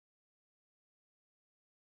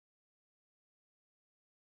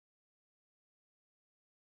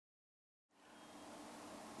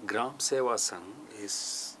Gram Seva Sangh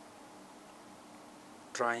is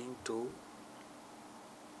trying to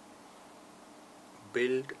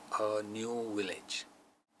build a new village.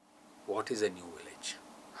 What is a new village?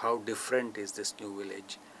 How different is this new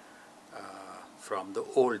village from the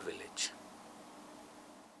old village?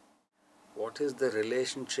 What is the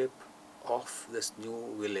relationship of this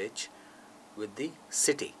new village with the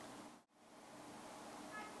city?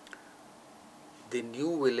 The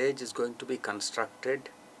new village is going to be constructed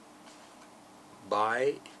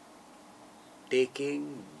by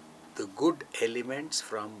taking the good elements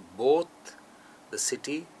from both the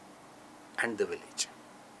city and the village.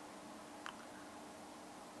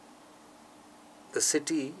 The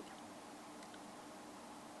city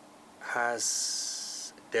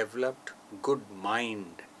has developed good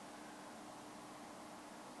mind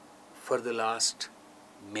for the last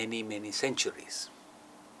many centuries.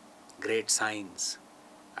 Great science,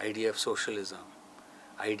 idea of socialism,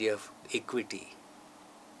 idea of equity,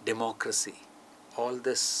 democracy, all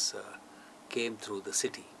this came through the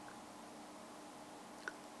city.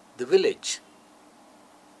 The village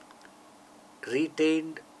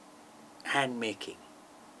retained handmaking,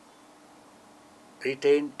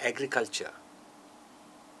 retained agriculture,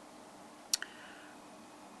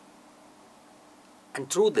 and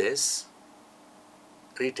through this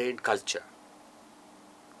retained culture.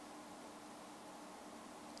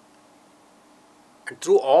 And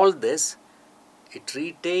through all this, it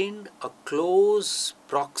retained a close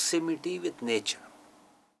proximity with nature.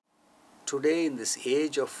 Today, in this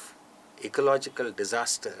age of ecological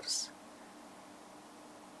disasters,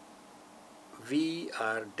 we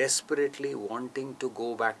are desperately wanting to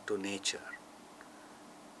go back to nature,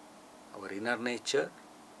 our inner nature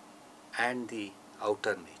and the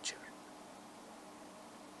outer nature.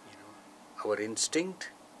 Our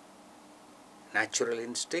instinct, natural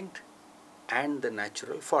instinct, and the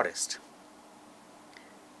natural forest.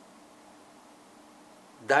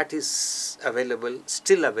 That is available,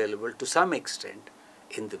 still available to some extent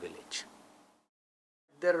in the village.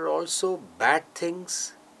 There are also bad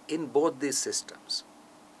things in both these systems.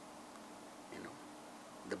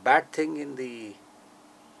 The bad thing in the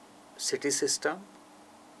city system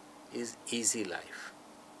is easy life.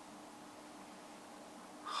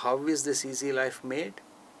 How is this easy life made?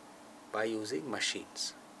 By using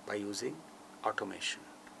machines, by using automation,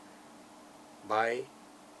 by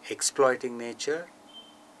exploiting nature,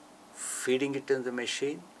 feeding it in the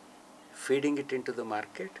machine, feeding it into the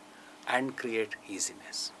market, and create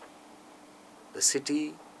easiness. The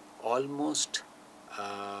city almost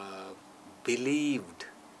believed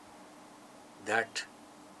that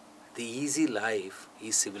the easy life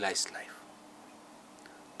is civilized life.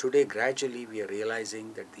 Today, gradually, we are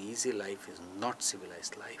realizing that the easy life is not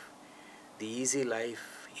civilized life. The easy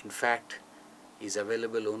life, in fact, is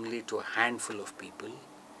available only to a handful of people,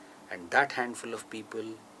 and that handful of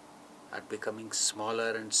people are becoming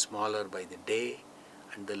smaller and smaller by the day,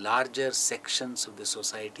 and the larger sections of the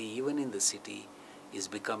society, even in the city, is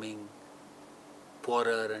becoming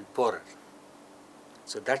poorer and poorer.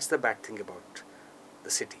 So that's the bad thing about the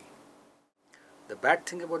city. The bad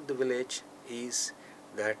thing about the village is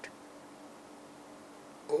that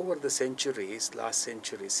over the centuries, last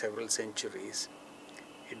century, several centuries,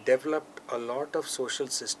 it developed a lot of social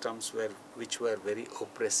systems which were very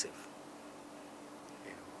oppressive.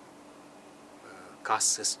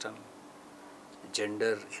 Caste system,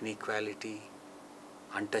 gender inequality,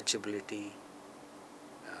 untouchability,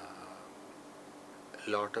 a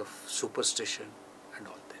lot of superstition and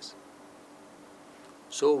all this.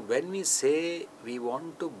 So when we say we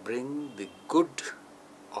want to bring the good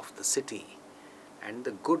of the city and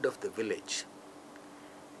the good of the village,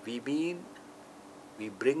 we mean we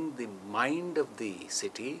bring the mind of the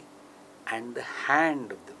city and the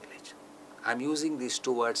hand of the village. I am using these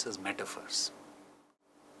two words as metaphors.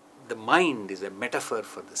 The mind is a metaphor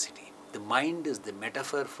for the city. The mind is the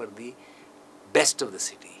metaphor for the best of the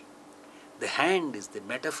city. The hand is the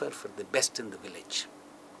metaphor for the best in the village.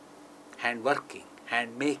 Hand working,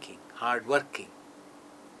 hand making, hard working,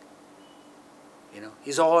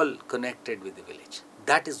 is all connected with the village.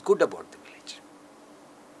 That is good about the village.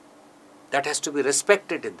 That has to be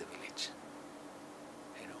respected in the village.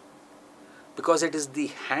 Because it is the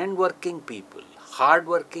hand working people, hard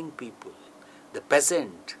working people, the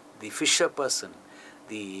peasant, the fisher person,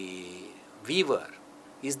 the weaver,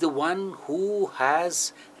 is the one who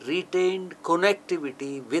has retained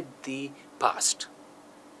connectivity with the past.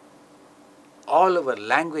 All our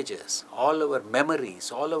languages, all our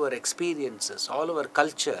memories, all our experiences, all our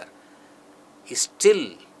culture is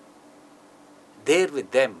still there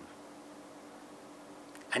with them,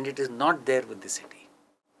 and it is not there with the city.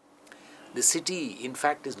 The city, in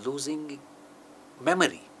fact, is losing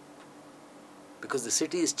memory because the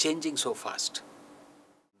city is changing so fast.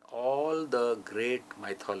 All the great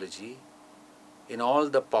mythology, in all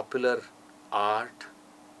the popular art,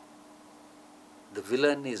 the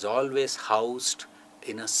villain is always housed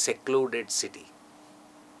in a secluded city.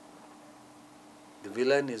 The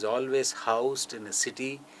villain is always housed in a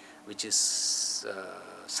city which is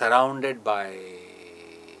surrounded by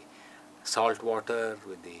salt water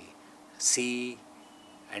with the sea,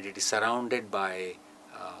 and it is surrounded by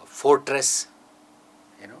fortress.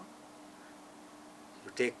 You know,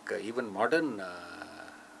 you take even modern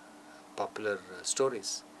popular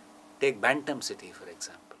stories. Take Bantam City, for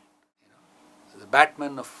example. You know,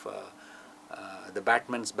 the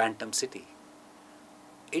Batman's Bantam City.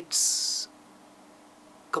 It's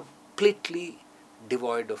completely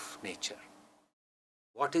devoid of nature.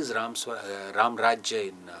 What is Ram Rajya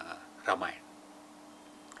in Ramayana?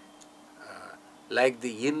 Like the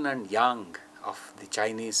yin and yang of the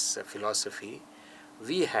Chinese philosophy,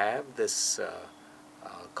 we have this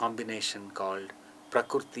combination called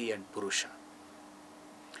Prakriti and Purusha.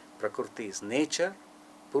 Prakriti is nature,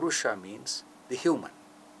 Purusha means the human.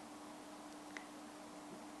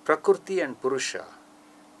 Prakriti and Purusha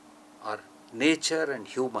are nature and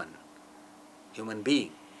human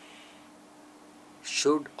being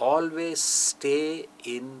should always stay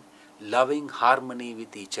in loving harmony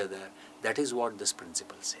with each other. That is what this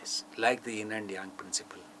principle says, like the yin and yang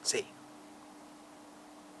principle say.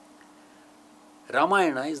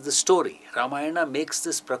 Ramayana is the story. Ramayana makes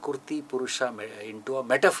this Prakriti Purusha into a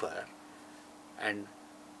metaphor, and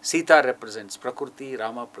Sita represents Prakriti,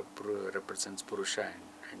 Rama represents Purusha,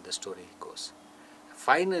 and the story goes.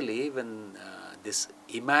 Finally, when this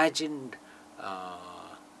imagined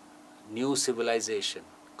new civilization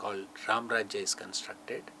called Ram Rajya is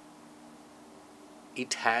constructed,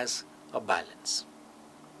 it has a balance.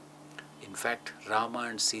 In fact, Rama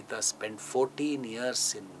and Sita spent 14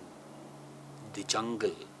 years in the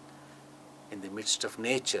jungle, in the midst of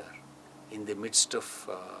nature, in the midst of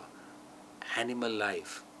animal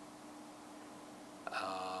life,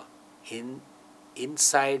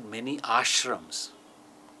 inside many ashrams,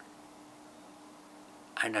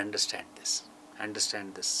 and understand this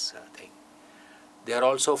thing. They are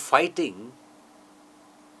also fighting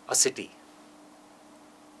a city,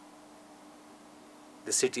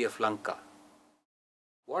 the city of Lanka.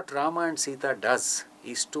 What Rama and Sita does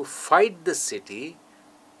is to fight this city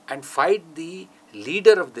and fight the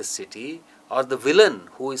leader of this city or the villain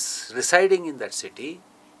who is residing in that city,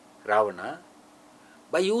 Ravana,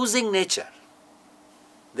 by using nature.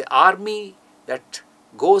 The army that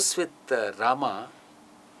goes with Rama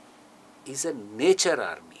is a nature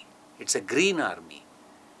army. It's a green army.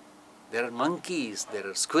 There are monkeys, there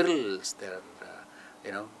are squirrels, there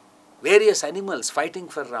are various animals fighting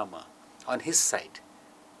for Rama on his side.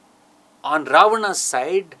 On Ravana's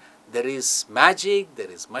side, there is magic, there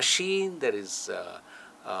is machine, there is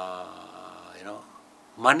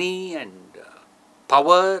money and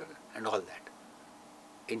power and all that.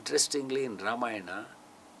 Interestingly, in Ramayana,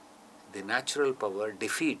 the natural power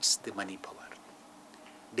defeats the money power,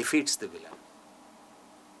 defeats the villain,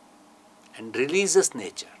 and releases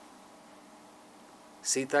nature.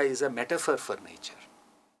 Sita is a metaphor for nature.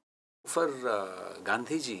 For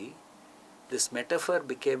Gandhiji, this metaphor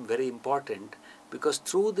became very important because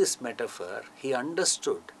through this metaphor, he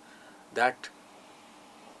understood that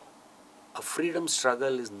a freedom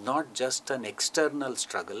struggle is not just an external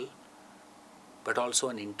struggle, but also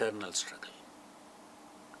an internal struggle.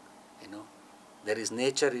 There is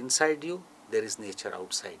nature inside you, there is nature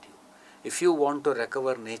outside you. If you want to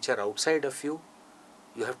recover nature outside of you,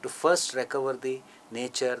 you have to first recover the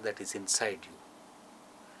nature that is inside you.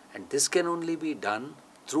 And this can only be done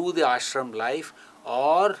through the ashram life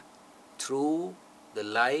or through the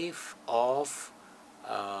life of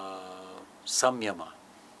samyama,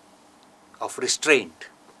 of restraint.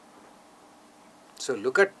 So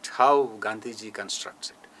look at how Gandhiji constructs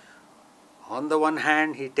it. On the one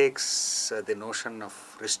hand, he takes the notion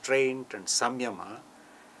of restraint and samyama,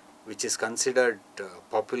 which is considered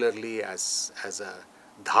popularly as a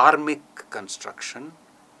dharmic construction.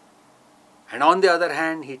 And on the other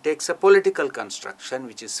hand, he takes a political construction,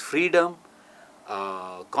 which is freedom,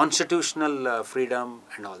 constitutional freedom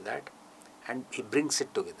and all that, and he brings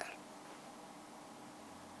it together.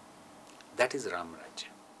 That is Ram Rajya.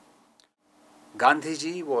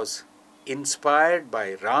 Gandhiji was inspired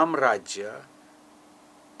by Ram Rajya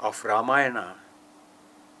of Ramayana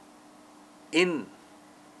in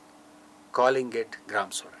calling it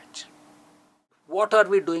Gram Swarajya. What are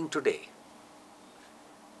we doing today?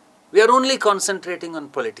 We are only concentrating on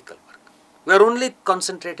political work. We are only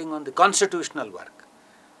concentrating on the constitutional work.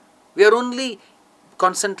 We are only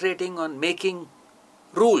concentrating on making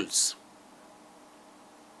rules.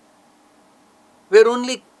 We are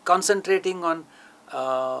only concentrating on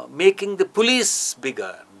making the police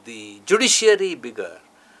bigger, the judiciary bigger,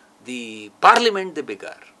 the parliament the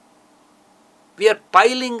bigger. We are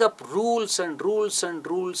piling up rules and rules and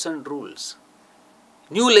rules and rules.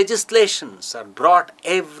 New legislations are brought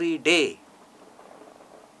every day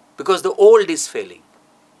because the old is failing.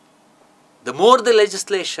 The more the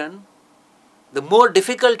legislation, the more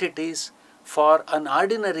difficult it is for an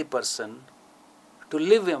ordinary person to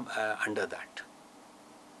live under that.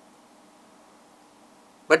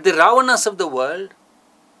 But the Ravanas of the world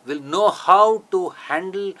will know how to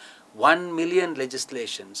handle 1 million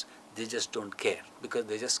legislations. They just don't care because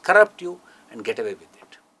they just corrupt you and get away with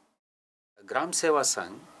it. Gram Seva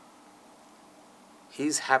Sangh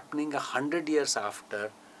is happening 100 years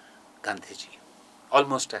after Gandhiji,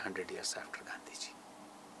 almost 100 years after Gandhiji.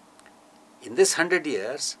 In this 100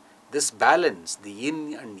 years, this balance, the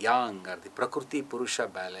yin and yang or the Prakriti Purusha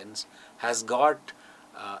balance has got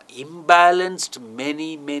imbalanced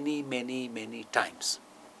many times.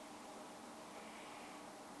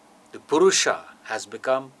 The Purusha has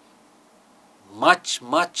become much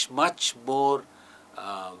more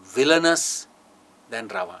villainous than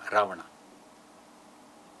Ravana.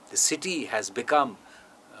 The city has become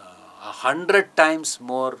 100 times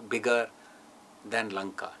more bigger than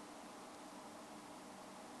Lanka.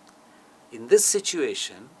 In this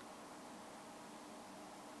situation,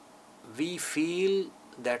 we feel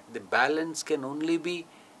that the balance can only be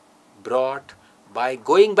brought by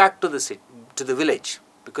going back to the city, to the village,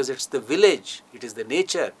 because it's the village, it is the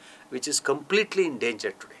nature which is completely in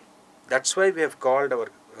danger today. That's why we have called our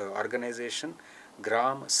organization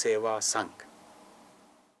Gram Seva Sangh.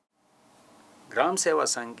 Gram Seva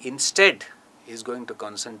Sangh instead is going to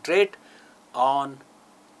concentrate on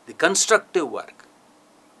the constructive work,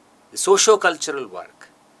 the socio-cultural work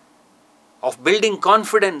of building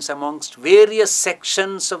confidence amongst various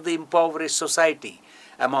sections of the impoverished society,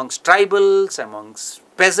 amongst tribals, amongst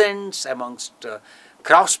peasants, amongst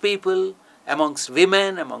craftspeople, amongst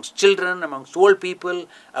women, amongst children, amongst old people,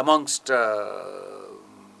 amongst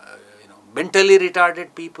mentally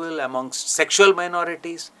retarded people, amongst sexual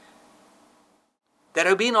minorities. There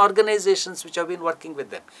have been organizations which have been working with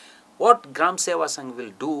them. What Gram Seva Sangh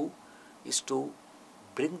will do is to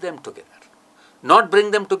bring them together. Not bring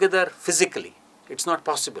them together physically. It's not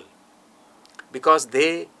possible. Because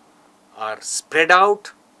they are spread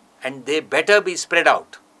out and they better be spread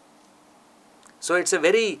out. So it's a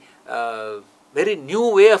very new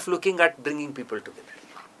way of looking at bringing people together.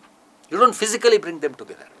 You don't physically bring them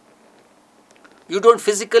together. You don't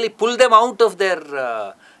physically pull them out of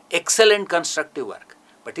their excellent constructive work.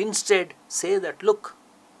 But instead say that, look,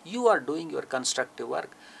 you are doing your constructive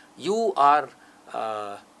work. You are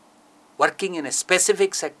working in a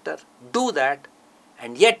specific sector. Do that,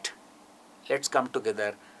 and yet let's come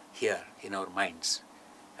together here in our minds.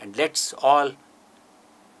 And let's all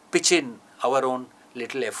pitch in our own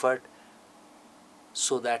little effort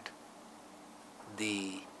so that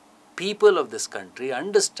the people of this country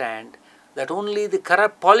understand that only the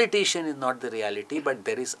corrupt politician is not the reality, but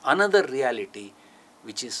there is another reality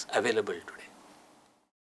which is available today.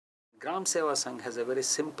 Gram Seva Sangh has a very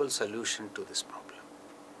simple solution to this problem.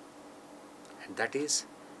 And that is,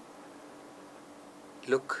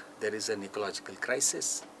 look, there is an ecological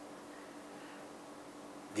crisis.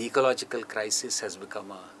 The ecological crisis has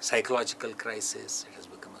become a psychological crisis, it has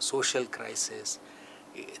become a social crisis,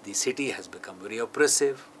 the city has become very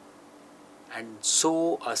oppressive, and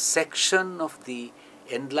so a section of the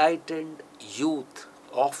enlightened youth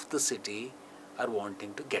of the city are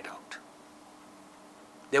wanting to get out.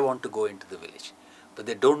 They want to go into the village, but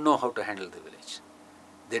they don't know how to handle the village.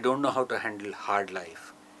 They don't know how to handle hard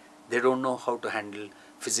life. They don't know how to handle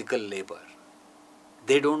physical labor.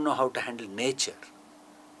 They don't know how to handle nature.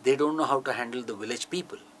 They don't know how to handle the village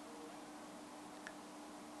people.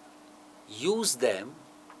 Use them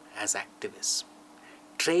as activists.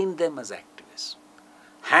 Train them as activists.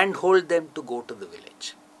 Handhold them to go to the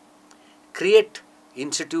village. Create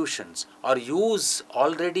institutions or use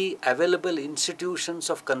already available institutions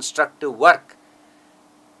of constructive work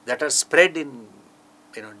that are spread in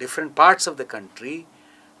different parts of the country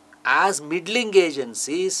as middling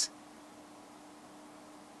agencies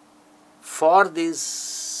for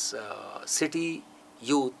these city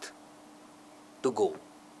youth to go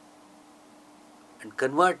and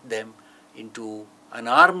convert them into an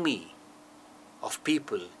army of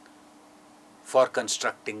people for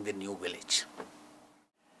constructing the new village.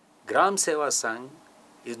 Gram Seva Sangh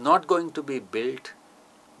is not going to be built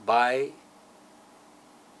by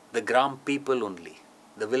the Gram people only,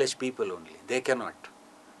 the village people only. They cannot.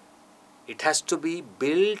 It has to be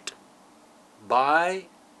built by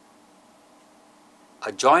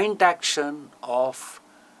a joint action of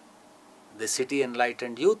the city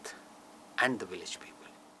enlightened youth and the village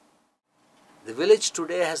people. The village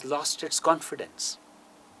today has lost its confidence.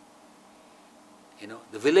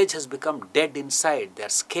 The village has become dead inside. They are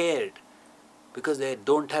scared because they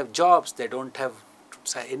don't have jobs, they don't have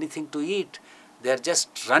anything to eat. They are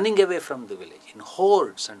just running away from the village. In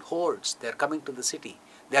hordes and hordes, they are coming to the city.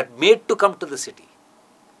 They are made to come to the city.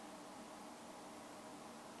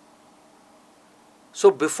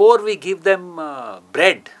 So before we give them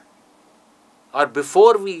bread, or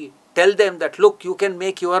before we tell them that, look, you can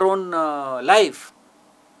make your own life,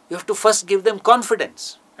 you have to first give them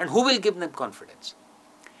confidence. And who will give them confidence?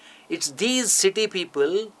 It's these city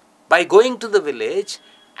people, by going to the village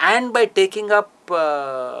and by taking up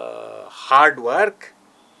hard work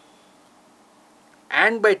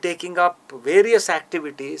and by taking up various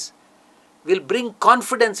activities, will bring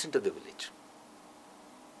confidence into the village.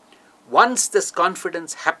 Once this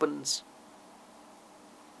confidence happens,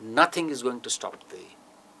 nothing is going to stop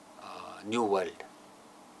the new world.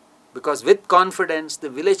 Because with confidence, the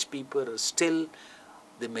village people are still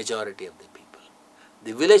the majority of the people.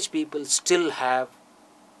 The village people still have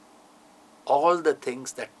all the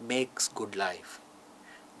things that makes good life.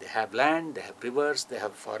 They have land, they have rivers, they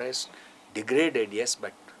have forests, degraded, yes,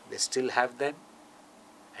 but they still have them.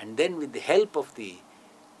 And then with the help of the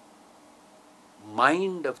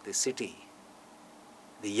mind of the city,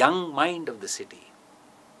 the young mind of the city,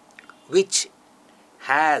 which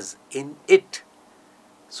has in it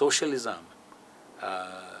socialism,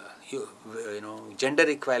 gender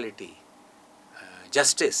equality,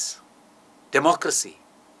 justice, democracy.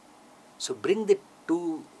 So bring the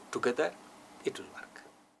two together, it will work.